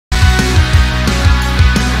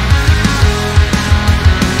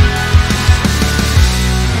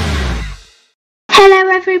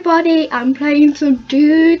Hello everybody, I'm playing some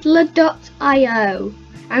Doodler.io.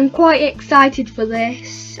 I'm quite excited for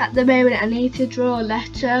this. At the moment I need to draw a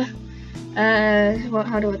letter.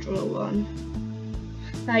 How do I draw one?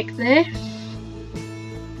 Like this.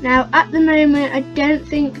 Now at the moment I don't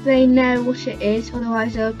think they know what it is,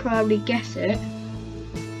 otherwise they'll probably guess it.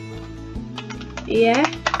 Yeah.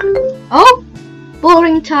 Oh!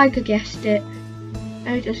 Boring Tiger guessed it.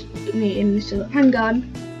 I just need this up. Hang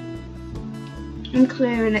on. I'm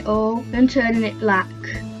clearing it all, then turning it black.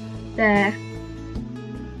 There.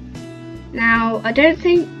 Now, I don't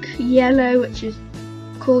think yellow, which is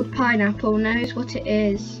called pineapple, knows what it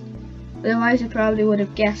is. Otherwise, I probably would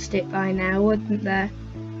have guessed it by now, wouldn't there?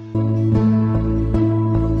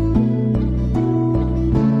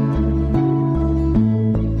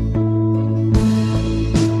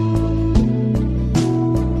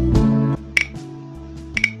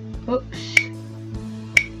 Oops.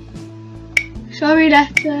 Sorry,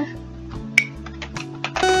 letter.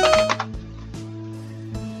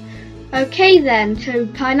 Okay then, so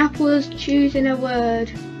pineapple is choosing a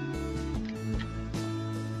word.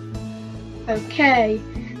 Okay,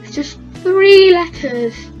 it's just 3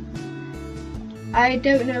 letters. I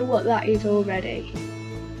don't know what that is already.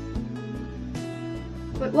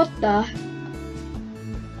 But what the?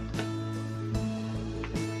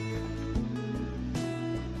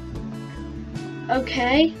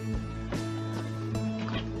 Okay.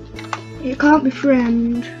 It can't be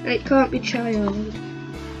friend. It can't be child.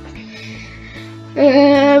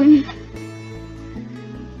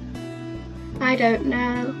 I don't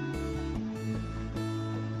know.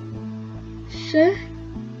 Sir?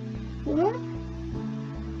 What?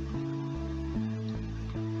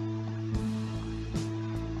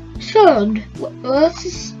 Sun? What's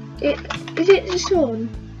this? Is it the sun?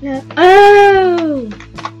 No. Oh!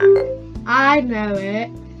 I know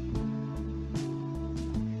it.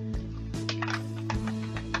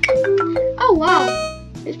 Oh wow,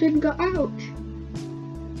 it's been got out.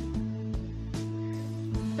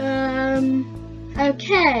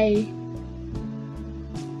 Okay.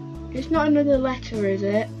 It's not another letter, is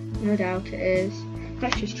it? No doubt it is.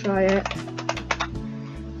 Let's just try it.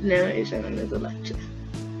 No, it isn't another letter.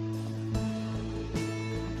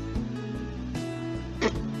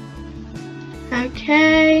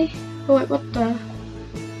 Okay. Oh wait, what the?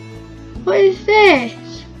 What is this?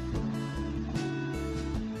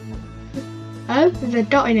 Oh, there's a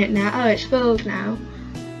dot in it now. Oh, it's filled now.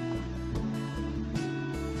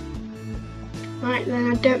 Right then,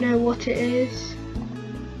 I don't know what it is.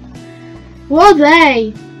 What are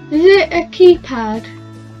they? Is it a keypad?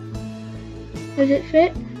 Does it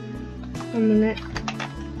fit? A minute.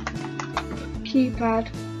 Keypad.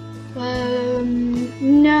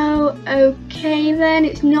 No. Okay then,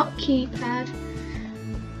 it's not keypad.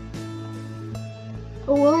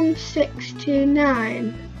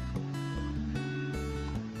 1629.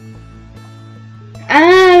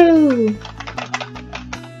 Oh!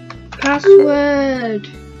 Password!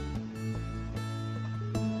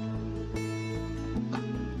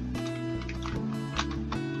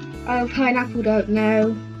 Oh, pineapple don't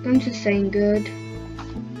know. I'm just saying good.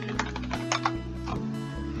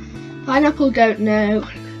 Pineapple don't know.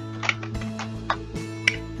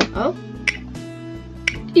 Oh?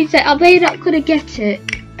 He said, are they not gonna get it?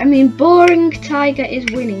 I mean, boring tiger is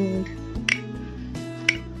winning.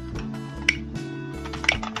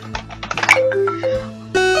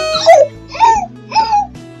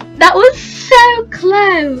 That was so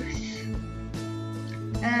close.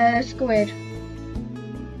 Squid.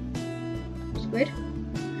 Squid?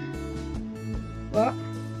 What?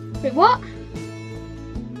 Wait, what?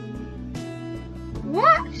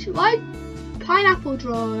 What? Why pineapple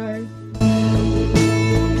drawing?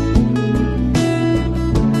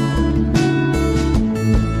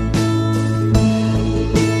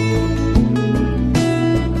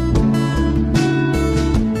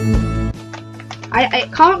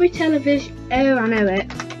 It can't be television. Oh, I know it.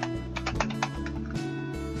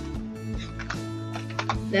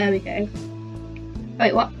 There we go.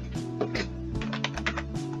 Wait, what?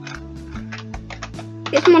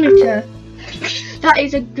 It's monitor. That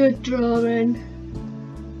is a good drawing.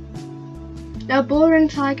 Now, boring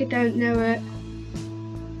tiger don't know it.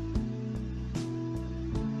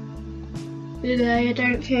 Do they? I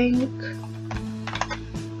don't think.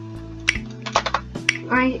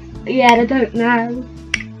 Yeah, I don't know.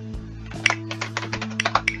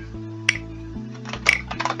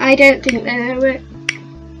 I don't think they know it.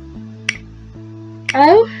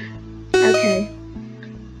 Oh? Okay.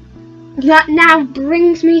 That now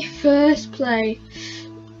brings me first place.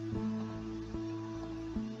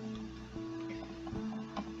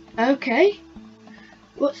 Okay.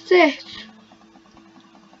 What's this?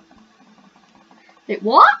 Wait,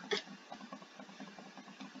 what?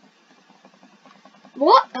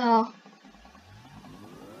 What? Oh.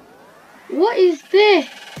 What is this?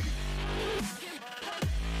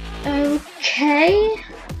 Okay.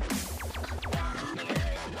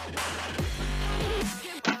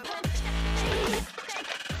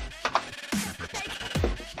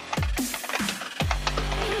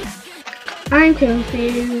 I'm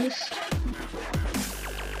confused.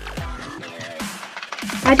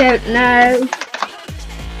 I don't know.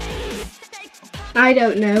 I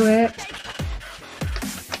don't know it.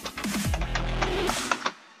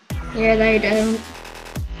 Yeah, they don't.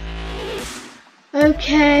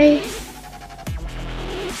 Okay.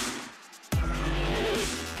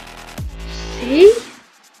 See?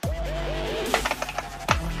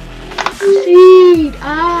 Seed!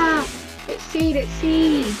 Ah! It's seed, it's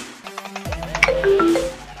seed.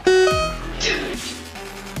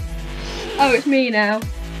 Oh, it's me now.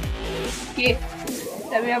 Yeah.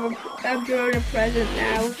 Let me have a. I'm drawing a present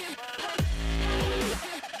now.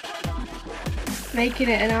 Making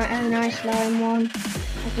it a nice line one.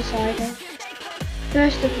 I've decided.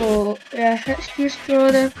 First of all, yeah, let's just draw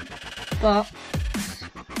the box.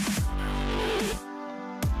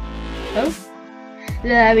 Oh,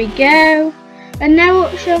 there we go. And now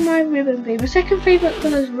what shall my ribbon be? My second favourite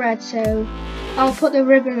colour is red, so I'll put the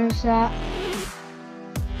ribbon as that.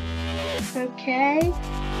 Okay.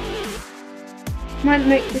 Might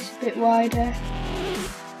make this a bit wider.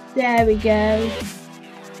 There we go.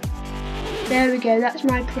 There we go, that's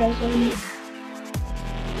my present.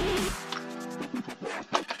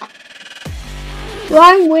 So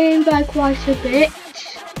I'm winning by quite a bit.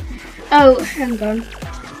 Oh, hang on.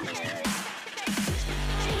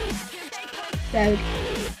 There we go.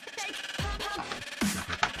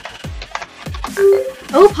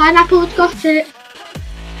 Oh, Pineapple's got it.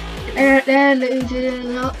 They're losing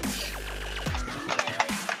a lot.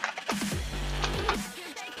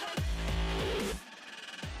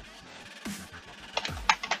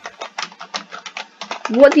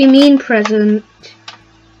 What do you mean present?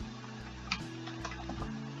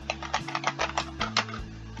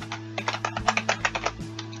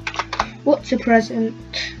 What's a present?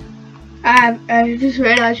 I just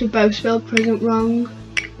realised we both spelled present wrong.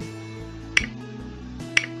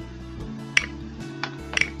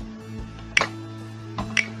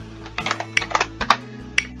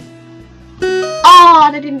 Oh,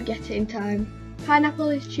 I didn't get it in time. Pineapple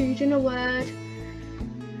is choosing a word.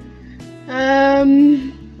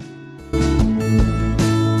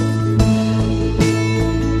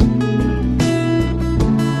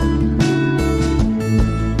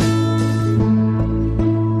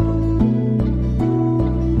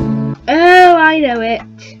 Oh, I know it.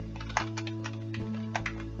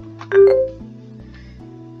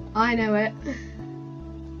 I know it.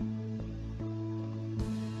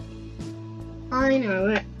 I know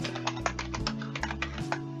it.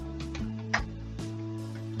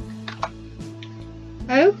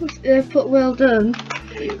 Oh, they've put well done.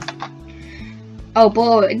 Oh,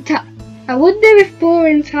 boring. I wonder if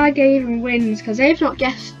boring tag even wins because they've not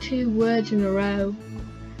guessed 2 words in a row.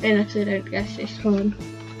 Unless they don't guess this one.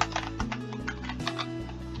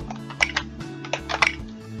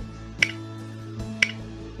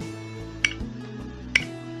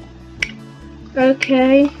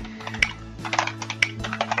 Okay.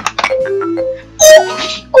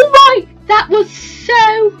 Oh my! That was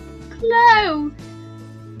so close!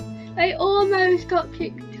 They almost got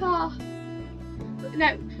kicked off.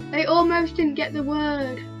 No, they almost didn't get the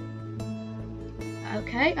word.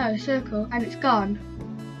 Okay, oh, circle, and it's gone.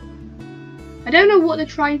 I don't know what they're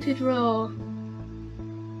trying to draw.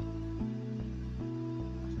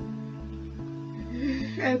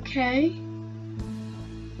 Okay.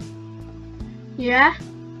 Yeah.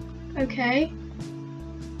 Okay.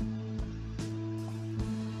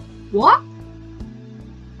 What?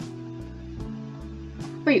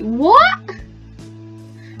 Wait, what?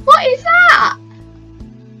 What is that?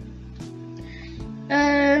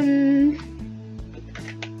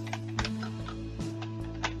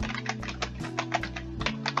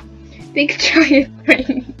 Big giant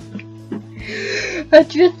ring. I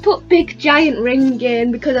just put big giant ring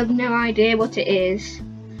in because I've no idea what it is.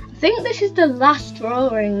 I think this is the last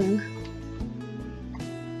drawing.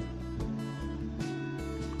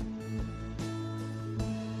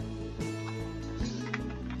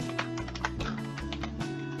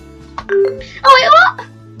 Oh wait, what?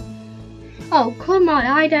 Oh come on,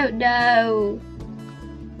 I don't know.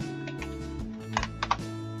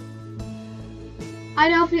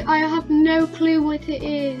 I have no clue what it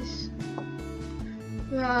is.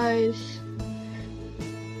 Guys.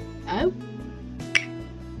 Oh.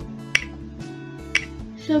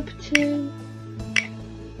 Sub to.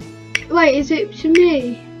 Wait, is it to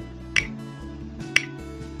me?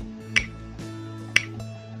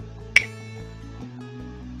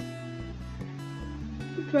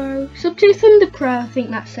 Pro. Sub to Thunder Pro, I think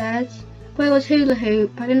that says. But it was Hula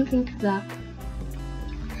Hoop, I didn't think of that.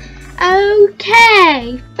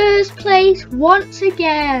 Okay, first place once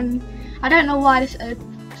again. I don't know why this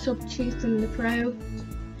sub to Thunder Pro.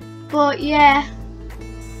 But yeah.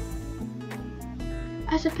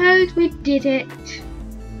 I suppose we did it.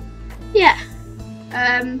 Yeah.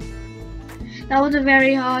 That was a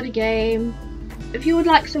very hard game. If you would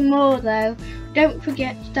like some more though, don't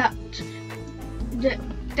forget that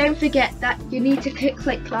you need to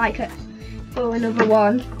click like it for another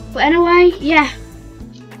one. But anyway, yeah.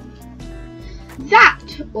 That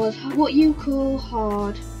was what you call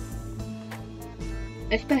hard.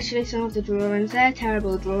 Especially some of the drawings, they're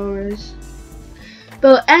terrible drawers.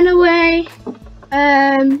 But anyway,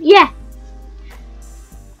 yeah.